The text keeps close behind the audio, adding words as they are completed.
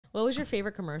What was your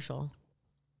favorite commercial?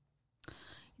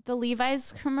 The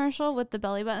Levi's commercial with the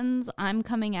belly buttons. I'm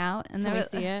coming out, and Can we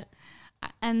see it?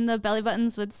 And the belly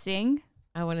buttons would sing.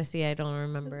 I want to see. I don't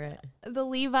remember it. The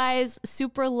Levi's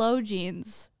super low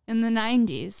jeans in the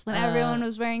 90s when everyone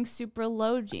was wearing super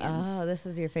low jeans. Oh, this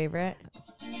is your favorite?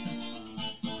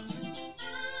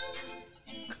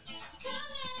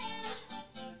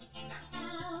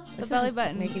 The belly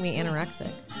button. Making me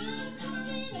anorexic.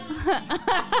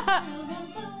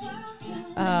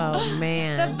 Oh,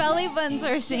 man. The belly buttons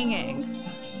are singing.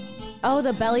 Oh,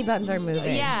 the belly buttons are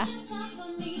moving. Yeah.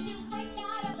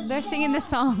 They're singing the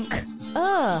song.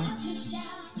 Oh.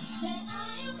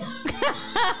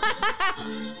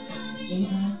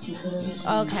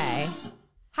 Okay.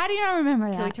 How do you not remember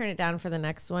that? Can we turn it down for the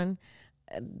next one?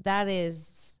 That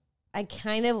is, I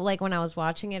kind of, like when I was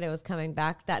watching it, it was coming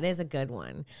back. That is a good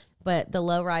one. But the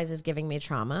low rise is giving me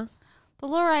trauma. The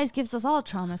low rise gives us all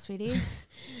trauma, sweetie.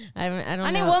 I don't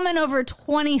Any know. woman over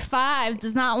 25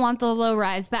 does not want the low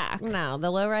rise back. No,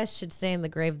 the low rise should stay in the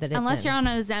grave that it's Unless in. you're on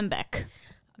Ozempic.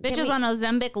 Bitches on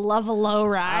Ozempic love a low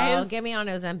rise. Oh, get me on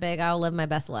Ozempic. I'll live my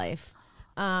best life.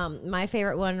 My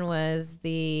favorite one was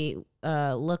the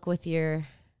look with your...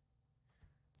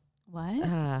 What?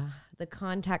 The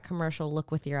contact commercial,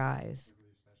 look with your eyes.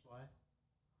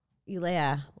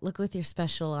 Yeah, look with your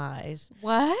special eyes.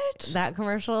 What? That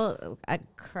commercial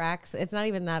cracks. It's not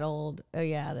even that old. Oh,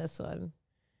 yeah, this one.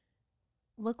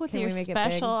 Look with Can your we make it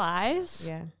special big? eyes?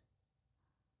 Yeah.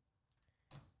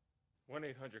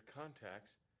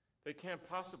 1-800-CONTACTS. They can't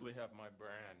possibly have my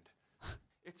brand.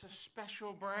 It's a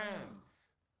special brand.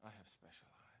 I have special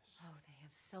eyes. Oh, they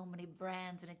have so many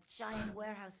brands in a giant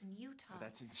warehouse in Utah.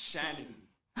 That's insanity.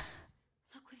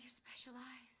 Look with your special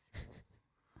eyes.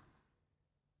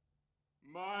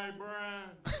 My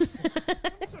brand.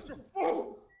 Such a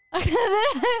fool.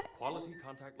 Quality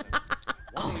contact lenses.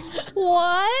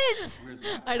 What?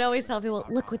 I'd always tell people,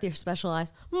 look with your special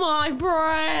eyes. My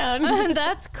brand.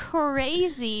 That's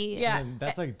crazy. Yeah. And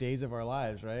that's like Days of Our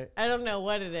Lives, right? I don't know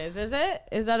what it is. Is it?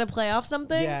 Is that a play off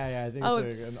something? Yeah, I think Oh,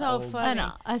 it's, it's an so old- funny.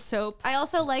 A soap. I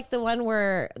also like the one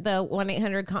where the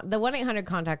 1-800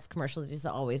 contacts commercials used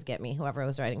to always get me. Whoever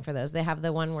was writing for those, they have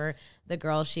the one where the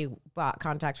girl, she bought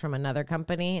contacts from another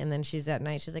company, and then she's at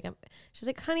night. She's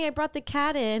like, honey, I brought the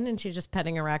cat in, and she's just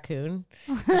petting a raccoon.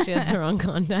 She has the wrong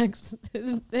contacts.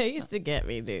 They used to get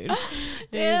me, dude.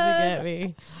 They used to get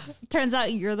me. Turns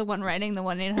out you're the one writing the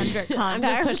 1-800 contacts. I'm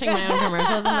just pushing my own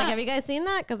commercials. I'm like, have you guys seen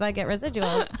that? Because I get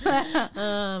residuals.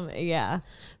 Yeah.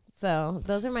 So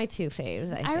those are my two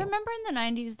faves. I think. remember in the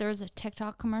 90s there was a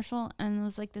TikTok commercial, and it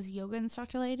was like this yoga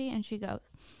instructor lady, and she goes,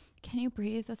 "Can you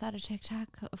breathe without a Tic Tac?"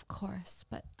 Of course,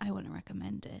 but I wouldn't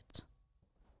recommend it.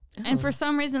 And for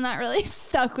some reason that really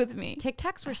stuck with me. Tic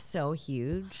Tacs were so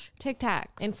huge. Tic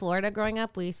Tacs. In Florida growing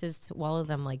up, we used to swallow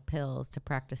them like pills to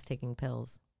practice taking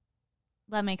pills.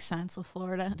 That makes sense with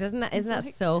Florida. Isn't that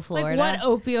so Florida? Like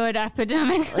what opioid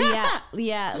epidemic?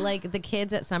 yeah. Like the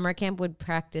kids at summer camp would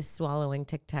practice swallowing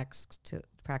Tic Tacs to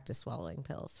practice swallowing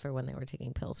pills for when they were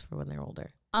taking pills for when they're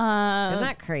older. Isn't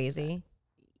that crazy?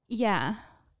 Yeah.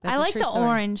 That's I a like true the story.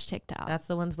 orange Tic Tac. That's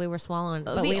the ones we were swallowing,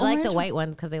 but The we like the orange white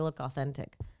ones because they look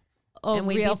authentic. Oh, and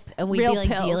we'd be real like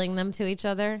pills. dealing them to each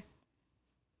other.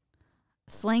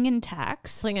 Sling and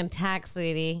tax. Slinging tack,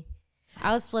 sweetie.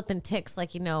 I was flipping ticks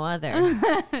like you know other.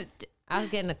 I was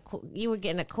getting you were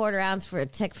getting a quarter ounce for a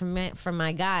tick from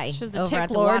my guy She was a over tick at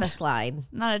the lord. water slide.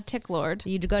 Not a tick lord.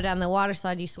 You'd go down the water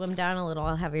slide, you swim down a little,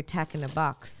 I'll have your tack in a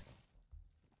box.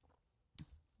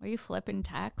 Were you flipping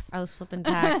tax? I was flipping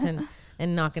tacks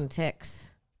and knocking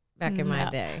ticks back in my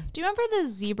No. day. Do you remember the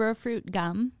zebra fruit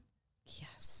gum?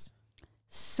 Yes.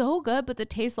 So good, but the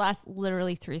taste lasts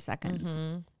literally 3 seconds.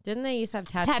 Mm-hmm. Didn't they used to have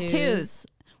tattoos? Tattoos.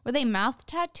 Were they mouth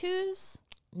tattoos?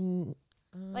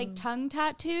 Like tongue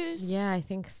tattoos? Yeah, I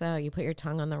think so. You put your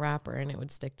tongue on the wrapper and it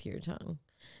would stick to your tongue.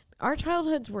 Our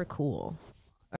childhoods were cool.